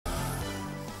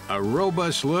A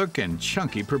robust look and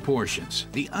chunky proportions.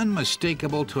 The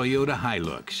unmistakable Toyota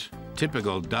Hilux.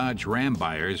 Typical Dodge Ram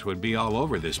buyers would be all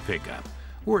over this pickup,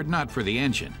 were it not for the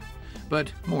engine. But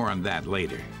more on that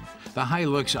later. The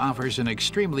Hilux offers an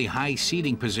extremely high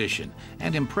seating position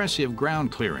and impressive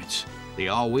ground clearance. The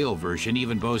all-wheel version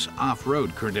even boasts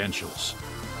off-road credentials.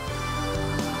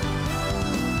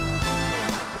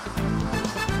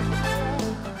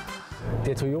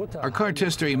 Our car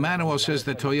tester Emmanuel says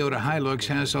the Toyota Hilux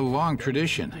has a long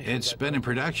tradition. It's been in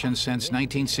production since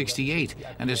 1968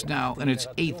 and is now in its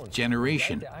 8th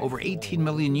generation. Over 18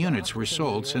 million units were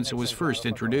sold since it was first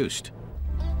introduced.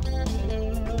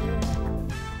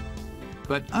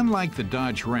 But unlike the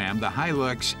Dodge Ram, the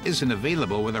Hilux isn't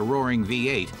available with a roaring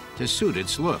V8 to suit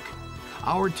its look.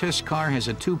 Our test car has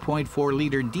a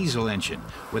 2.4-liter diesel engine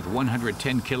with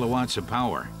 110 kilowatts of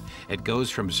power. It goes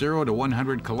from 0 to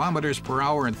 100 kilometers per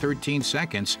hour in 13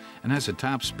 seconds and has a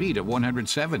top speed of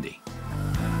 170.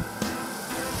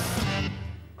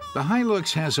 The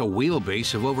Hilux has a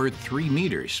wheelbase of over 3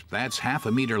 meters. That's half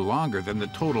a meter longer than the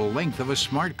total length of a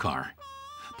smart car.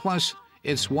 Plus,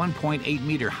 its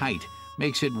 1.8-meter height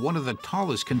makes it one of the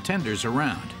tallest contenders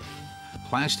around.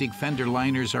 Plastic fender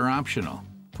liners are optional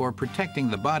for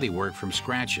protecting the bodywork from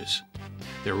scratches.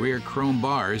 The rear chrome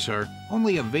bars are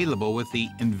only available with the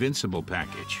Invincible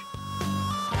package.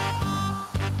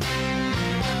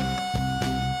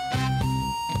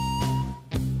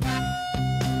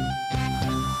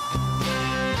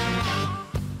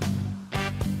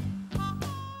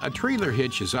 A trailer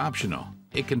hitch is optional.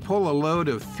 It can pull a load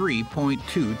of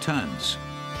 3.2 tons.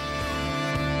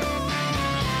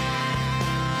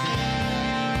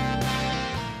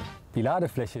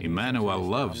 Emmanuel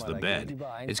loves the bed.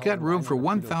 It's got room for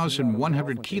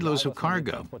 1,100 kilos of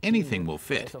cargo. Anything will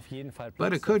fit.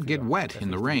 But it could get wet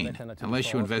in the rain,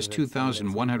 unless you invest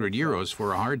 2,100 euros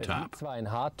for a hardtop.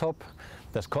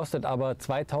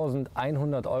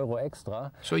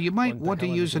 So you might want to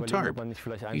use a tarp.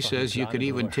 He says you could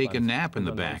even take a nap in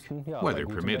the back, weather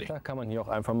permitting.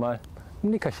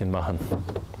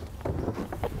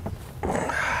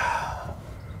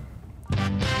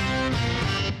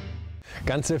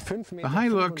 The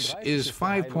Hilux is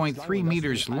 5.3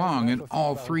 meters long in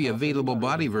all 3 available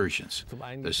body versions.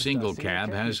 The single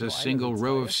cab has a single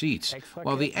row of seats,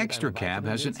 while the extra cab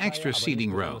has an extra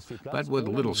seating row, but with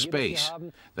little space.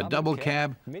 The double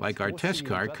cab, like our test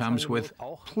car, comes with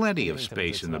plenty of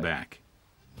space in the back.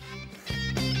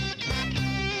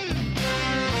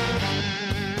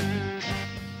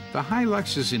 The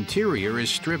Hilux's interior is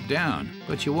stripped down,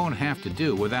 but you won't have to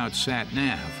do without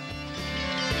sat-nav.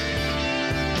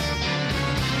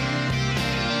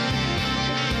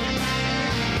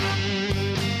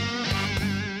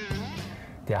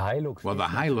 While the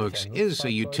Hilux is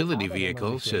a utility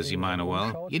vehicle, says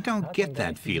Emmanuel, you don't get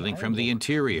that feeling from the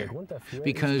interior,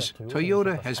 because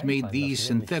Toyota has made these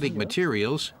synthetic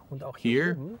materials,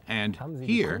 here and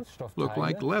here, look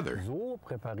like leather.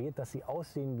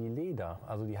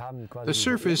 The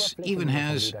surface even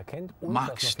has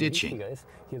mock stitching.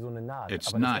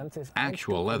 It's not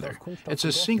actual leather. It's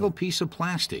a single piece of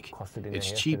plastic.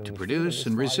 It's cheap to produce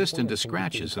and resistant to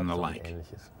scratches and the like.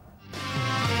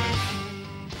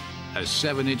 A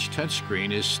 7-inch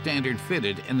touchscreen is standard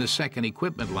fitted in the second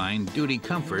equipment line, Duty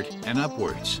Comfort and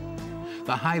upwards.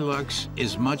 The Hilux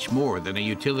is much more than a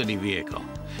utility vehicle.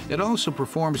 It also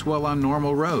performs well on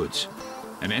normal roads.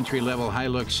 An entry-level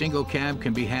Hilux single cab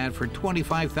can be had for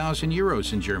 25,000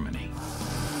 euros in Germany.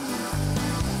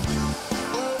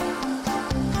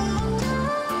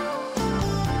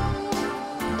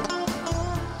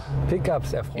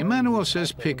 Emmanuel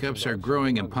says pickups are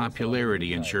growing in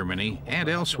popularity in Germany and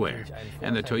elsewhere,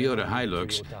 and the Toyota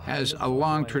Hilux has a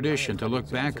long tradition to look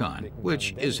back on,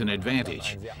 which is an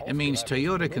advantage. It means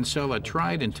Toyota can sell a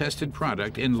tried and tested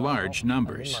product in large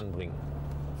numbers.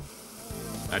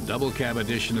 A double cab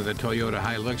edition of the Toyota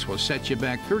Hilux will set you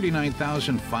back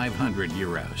 39,500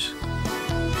 euros.